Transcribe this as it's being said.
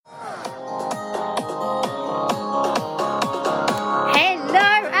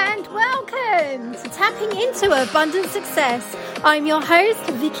Tapping into Abundant Success. I'm your host,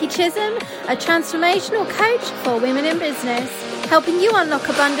 Vicky Chisholm, a transformational coach for women in business, helping you unlock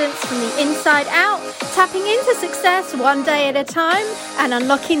abundance from the inside out, tapping into success one day at a time, and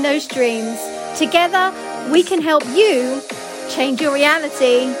unlocking those dreams. Together, we can help you change your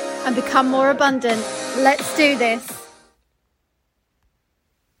reality and become more abundant. Let's do this.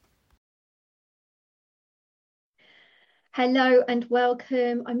 Hello and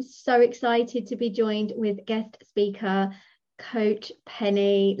welcome. I'm so excited to be joined with guest speaker, Coach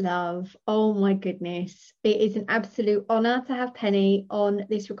Penny Love. Oh my goodness. It is an absolute honor to have Penny on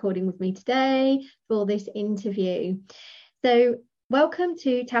this recording with me today for this interview. So welcome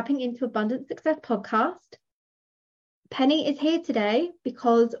to Tapping into Abundant Success podcast. Penny is here today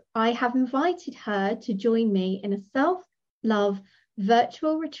because I have invited her to join me in a self-love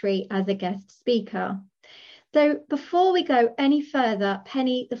virtual retreat as a guest speaker. So before we go any further,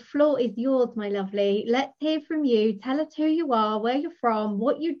 Penny, the floor is yours, my lovely. Let's hear from you. Tell us who you are, where you're from,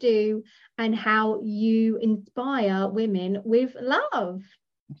 what you do, and how you inspire women with love.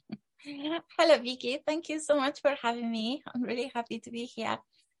 Hello, Vicky. Thank you so much for having me. I'm really happy to be here.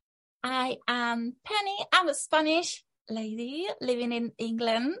 I am Penny. I'm a Spanish lady living in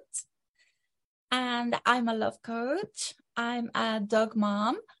England, and I'm a love coach. I'm a dog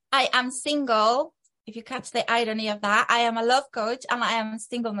mom. I am single. If you catch the irony of that, I am a love coach and I am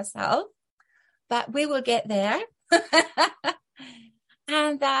single myself, but we will get there.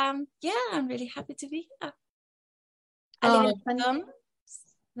 And I'm really happy to be here. I live in London.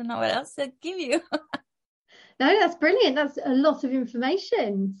 I don't know what else to give you. No, that's brilliant. That's a lot of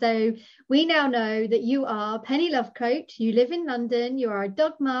information. So we now know that you are Penny Love Coach. You live in London. You are a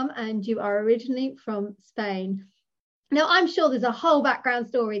dog mum and you are originally from Spain. Now, I'm sure there's a whole background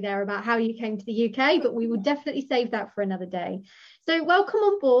story there about how you came to the UK, but we will definitely save that for another day. So welcome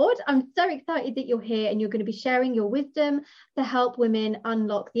on board. I'm so excited that you're here and you're going to be sharing your wisdom to help women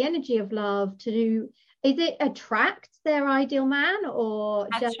unlock the energy of love is it attract their ideal man or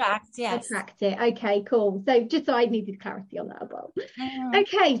just attract it? Okay, cool. So just so I needed clarity on that as well.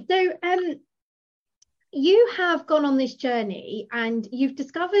 Okay, so you have gone on this journey and you've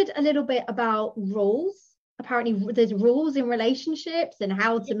discovered a little bit about rules. Apparently there's rules in relationships and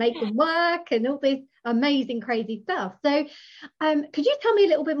how to make them work and all this amazing, crazy stuff. So could you tell me a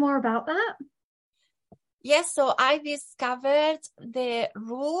little bit more about that? Yes, so I discovered the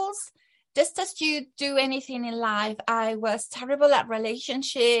rules. Just as you do anything in life, I was terrible at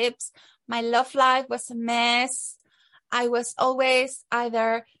relationships. My love life was a mess. I was always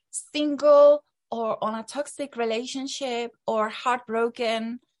either single or on a toxic relationship or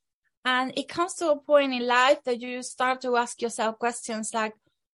heartbroken. And it comes to a point in life that you start to ask yourself questions like,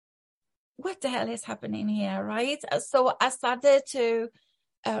 what the hell is happening here, right? So I started to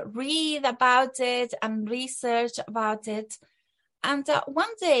read about it and research about it. And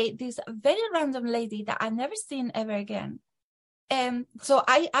one day, this very random lady that I've never seen ever again. So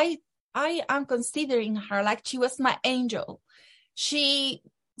I am considering her like she was my angel. She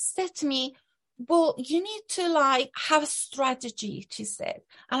said to me, well, you need to have a strategy, she said.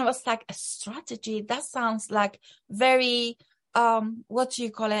 And I was like, a strategy? That sounds like very, what do you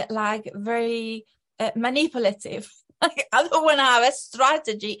call it? Like very manipulative. Like, I don't want to have a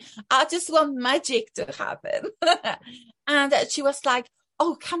strategy. I just want magic to happen. And she was like,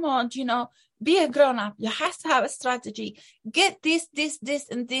 oh, come on, be a grown up. You have to have a strategy. Get this,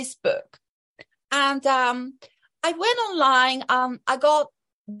 and this book. And I went online. I got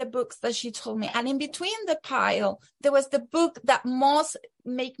the books that she told me, and in between the pile there was the book that most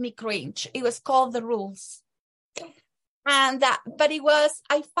make me cringe. It was called The Rules, and but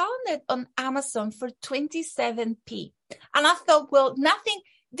I found it on Amazon for 27p, and I thought, well,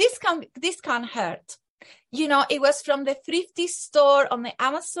 this can't hurt. It was from the thrifty store on the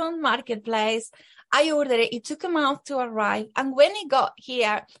Amazon marketplace. I ordered it. It took a month to arrive, and when it got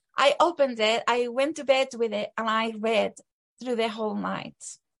here, I opened it. I went to bed with it, and I read through the whole night.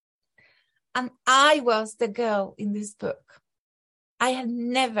 And I was the girl in this book.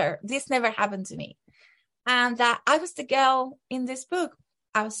 This never happened to me. And I was the girl in this book.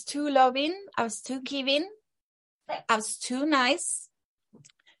 I was too loving. I was too giving. I was too nice.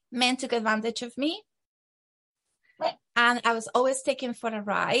 Men took advantage of me. And I was always taken for a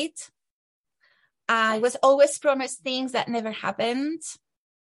ride. I was always promised things that never happened.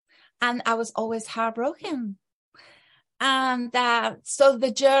 And I was always heartbroken. And so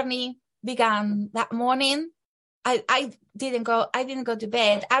the journey began that morning. I didn't go to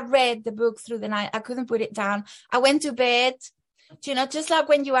bed. I read the book through the night. I couldn't put it down. I went to bed, just like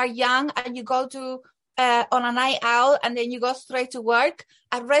when you are young and you go to on a night out and then you go straight to work.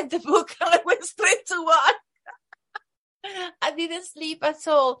 I read the book and I went straight to work. I didn't sleep at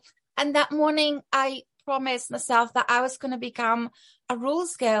all. And that morning I promised myself that I was going to become a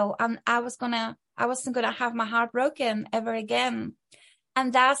rules girl, and I wasn't going to have my heart broken ever again.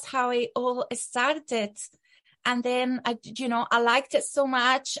 And that's how it all started. And then I liked it so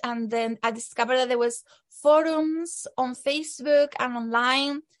much. And then I discovered that there was forums on Facebook and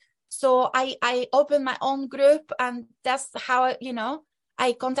online. So I opened my own group, and that's how,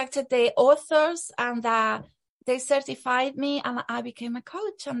 I contacted the authors, and they certified me, and I became a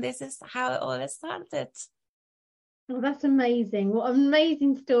coach. And this is how it all started. Oh, that's amazing. What an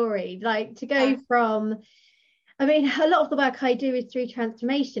amazing story. Like, to go from, I mean, a lot of the work I do is through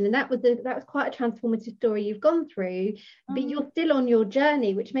transformation, and that was quite a transformative story you've gone through, but you're still on your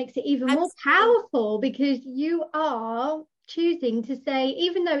journey, which makes it even more powerful, because you are choosing to say,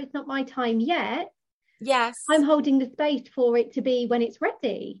 even though it's not my time yet, yes, I'm holding the space for it to be when it's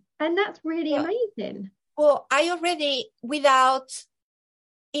ready. And that's really amazing. Well, I already, without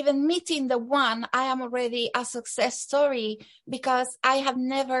even meeting the one, I am already a success story, because I have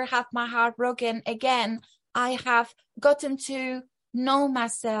never had my heart broken again. I have gotten to know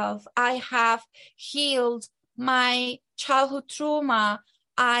myself. I have healed my childhood trauma.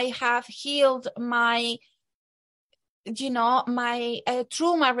 I have healed my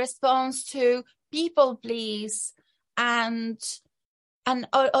trauma response to people please, and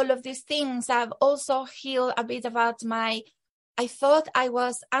all of these things. I've also healed a bit about I thought I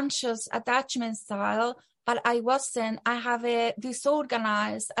was anxious attachment style, but I wasn't. I have a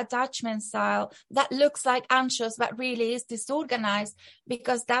disorganized attachment style that looks like anxious, but really is disorganized,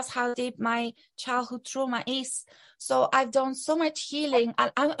 because that's how deep my childhood trauma is. So I've done so much healing,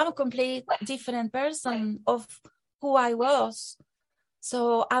 and I'm a complete different person of who I was.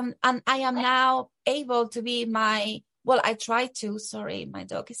 So and I am now able to be I try to. Sorry, my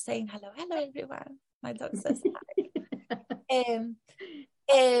dog is saying hello everyone. My dog says hi.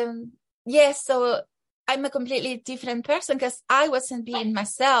 Yes, so I'm a completely different person, because I wasn't being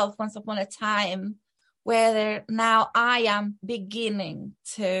myself once upon a time, where now I am beginning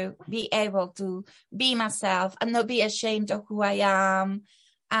to be able to be myself and not be ashamed of who I am.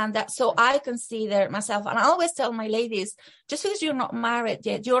 And that, so I consider myself, and I always tell my ladies, just because you're not married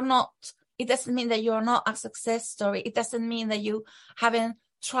yet, it doesn't mean that you're not a success story. It doesn't mean that you haven't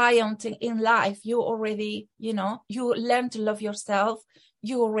triumphed in life. You already, you learn to love yourself.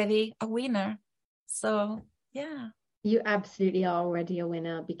 You're already a winner. So, yeah. You absolutely are already a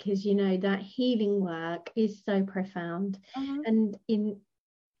winner, because, that healing work is so profound. And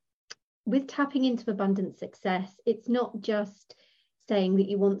with tapping into abundant success, it's not just saying that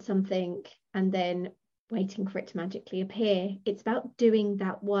you want something and then waiting for it to magically appear. It's about doing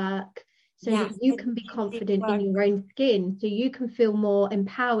that work so that you can be confident in your own skin, so you can feel more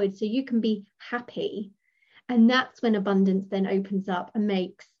empowered, so you can be happy. And that's when abundance then opens up and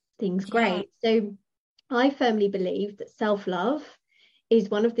makes things great. So I firmly believe that self-love is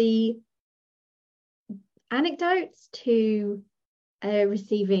one of the anecdotes to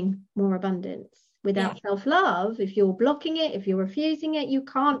receiving more abundance. Without self-love, if you're blocking it, if you're refusing it, you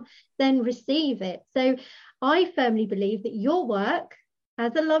can't then receive it. So I firmly believe that your work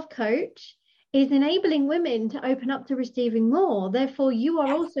as a love coach is enabling women to open up to receiving more. Therefore, you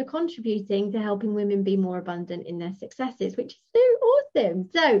are also contributing to helping women be more abundant in their successes, which is so awesome.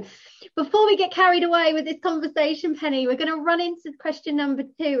 So before we get carried away with this conversation, Penny, we're going to run into question number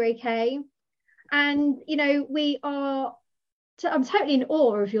 2, okay? And, I'm totally in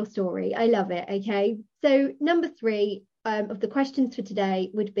awe of your story. I love it, okay? So number 3 of the questions for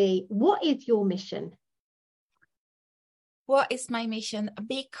today would be, what is your mission? What is my mission?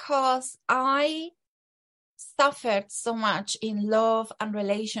 Because I suffered so much in love and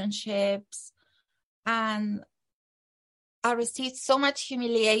relationships, and I received so much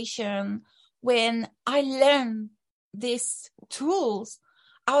humiliation. When I learned these tools,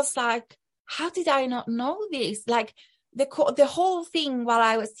 I was like, how did I not know this? Like the whole thing while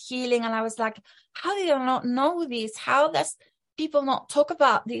I was healing, and I was like, how did I not know this? How does people not talk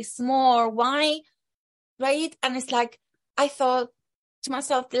about this more? Why? Right? And it's like, I thought to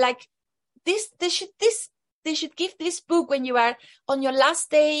myself, like, they should give this book when you are on your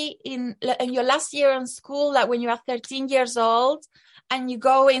last day in your last year in school, like when you are 13 years old and you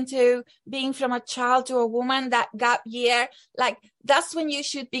go into being from a child to a woman, that gap year, like that's when you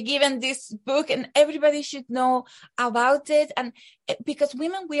should be given this book, and everybody should know about it. And because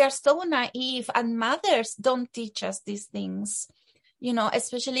women, we are so naive, and mothers don't teach us these things,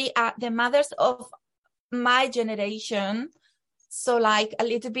 especially the mothers of my generation. So like a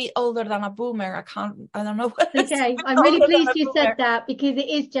little bit older than a boomer. I don't know what. Okay, I'm really pleased you said that, because it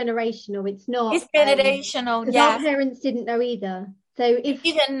is generational. It's not. It's generational, because yes. our parents didn't know either. So if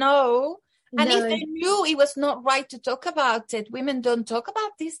they didn't know, and no. if they knew, it was not right to talk about it. Women don't talk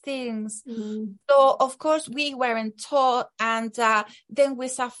about these things. So of course we weren't taught, and then we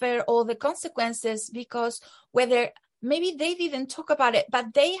suffer all the consequences, because whether maybe they didn't talk about it,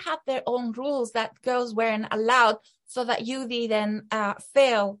 but they had their own rules that girls weren't allowed, so that you didn't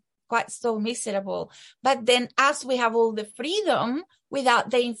feel quite so miserable. But then as we have all the freedom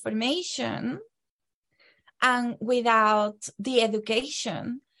without the information and without the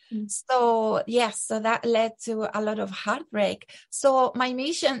education, so yes, so that led to a lot of heartbreak. So my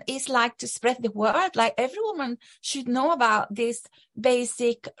mission is like to spread the word, like every woman should know about these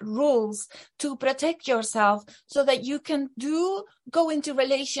basic rules to protect yourself, so that you can go into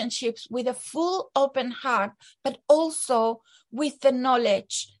relationships with a full open heart, but also with the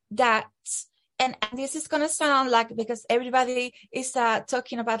knowledge that, and this is going to sound like, because everybody is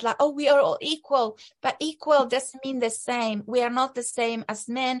talking about like, oh, we are all equal, but equal doesn't mean the same. We are not the same as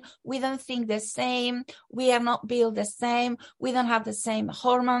men. We don't think the same. We are not built the same. We don't have the same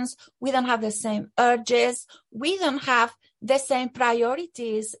hormones. We don't have the same urges. We don't have the same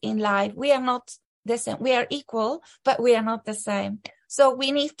priorities in life. We are not the same. We are equal, but we are not the same. So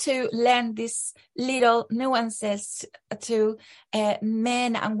we need to learn these little nuances to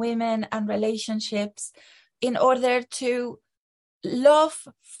men and women and relationships, in order to love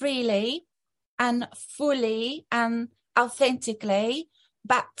freely and fully and authentically,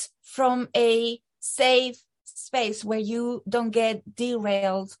 but from a safe space where you don't get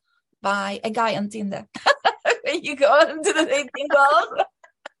derailed by a guy on Tinder when you go into the dating world.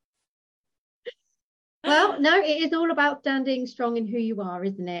 Well, no, it is all about standing strong in who you are,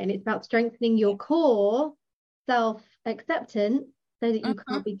 isn't it? And it's about strengthening your core self-acceptance, so that you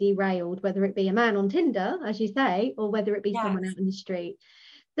can't be derailed, whether it be a man on Tinder, as you say, or whether it be someone out in the street.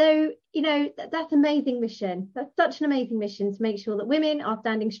 So, you know, that's an amazing mission. That's such an amazing mission, to make sure that women are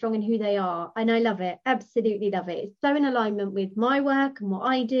standing strong in who they are. And I love it. Absolutely love it. It's so in alignment with my work and what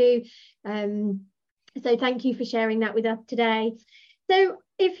I do. So thank you for sharing that with us today. So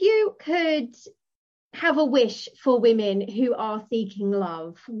if you could have a wish for women who are seeking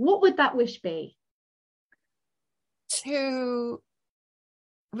love, what would that wish be? To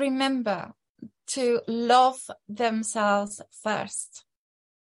remember to love themselves first.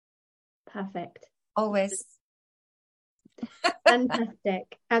 Perfect. Always.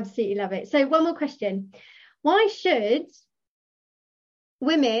 Fantastic. Absolutely love it. So one more question. Why should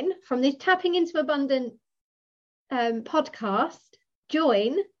women from this Tapping into Abundance podcast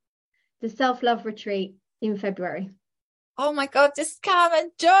join the self-love retreat in February? Oh my God, just come and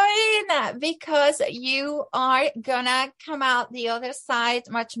join, because you are gonna come out the other side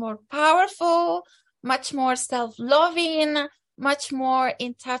much more powerful, much more self-loving, much more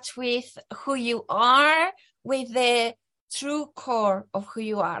in touch with who you are, with the true core of who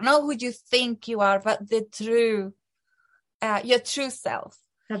you are, not who you think you are, but the true, your true self.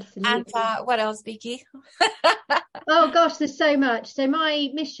 Absolutely. And what else, Vicky? Oh gosh, there's so much. So my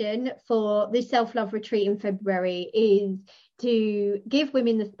mission for this self-love retreat in February is to give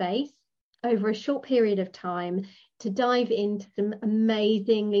women the space over a short period of time to dive into some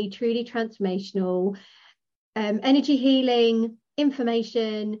amazingly, truly transformational energy healing,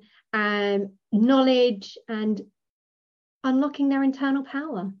 information, knowledge, and unlocking their internal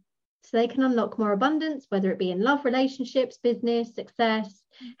power, so they can unlock more abundance, whether it be in love, relationships, business, success,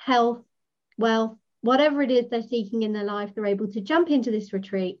 health, wealth, whatever it is they're seeking in their life. They're able to jump into this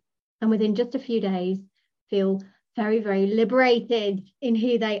retreat and within just a few days feel very, very liberated in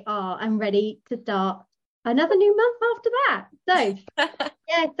who they are and ready to start another new month after that. So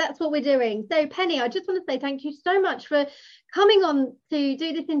yes, that's what we're doing. So Penny, I just want to say thank you so much for coming on to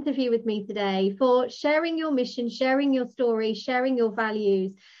do this interview with me today, for sharing your mission, sharing your story, sharing your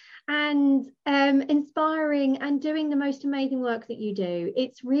values, and inspiring and doing the most amazing work that you do.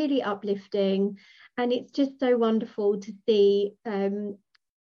 It's really uplifting, and it's just so wonderful to see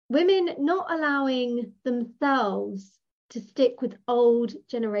women not allowing themselves to stick with old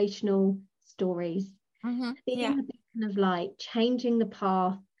generational stories. Being a beacon of light, changing the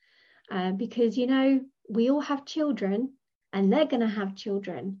path, because, you know, we all have children and they're going to have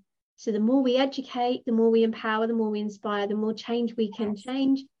children. So the more we educate, the more we empower, the more we inspire, the more change we can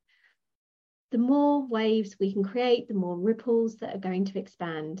change, the more waves we can create, the more ripples that are going to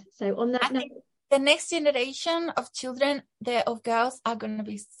expand. So on that note, the next generation of children, of girls, are going to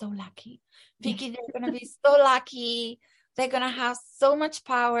be so lucky. Vicky, they're going to be so lucky. They're going to have so much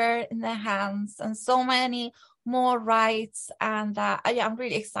power in their hands and so many more rights, and I'm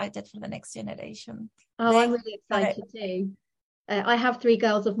really excited for the next generation. Oh, I'm really excited too. I have 3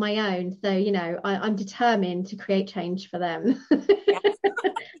 girls of my own, so I'm determined to create change for them. Yes.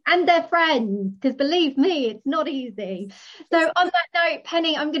 And their friends, because believe me, it's not easy. So on that note,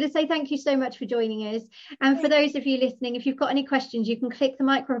 Penny, I'm going to say thank you so much for joining us. And for those of you listening, if you've got any questions, you can click the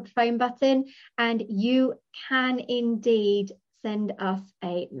microphone button and you can indeed send us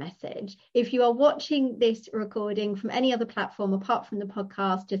a message. If you are watching this recording from any other platform apart from the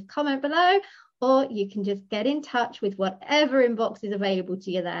podcast, just comment below, or you can just get in touch with whatever inbox is available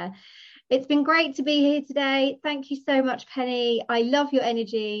to you there. It's been great to be here today. Thank you so much, Penny. I love your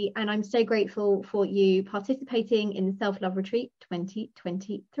energy, and I'm so grateful for you participating in the Self-Love Retreat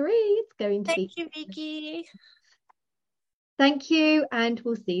 2023. It's going to be... Thank you, Vicky. Thank you, and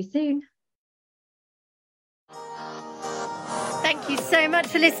we'll see you soon. Thank you so much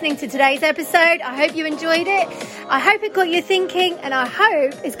for listening to today's episode. I hope you enjoyed it. I hope it got you thinking, and I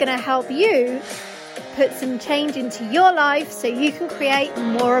hope it's going to help you put some change into your life so you can create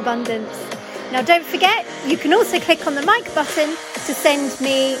more abundance. Now, don't forget, you can also click on the mic button to send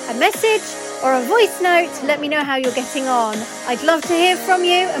me a message or a voice note to let me know how you're getting on. I'd love to hear from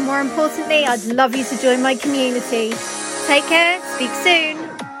you, and more importantly, I'd love you to join my community. Take care. Speak soon.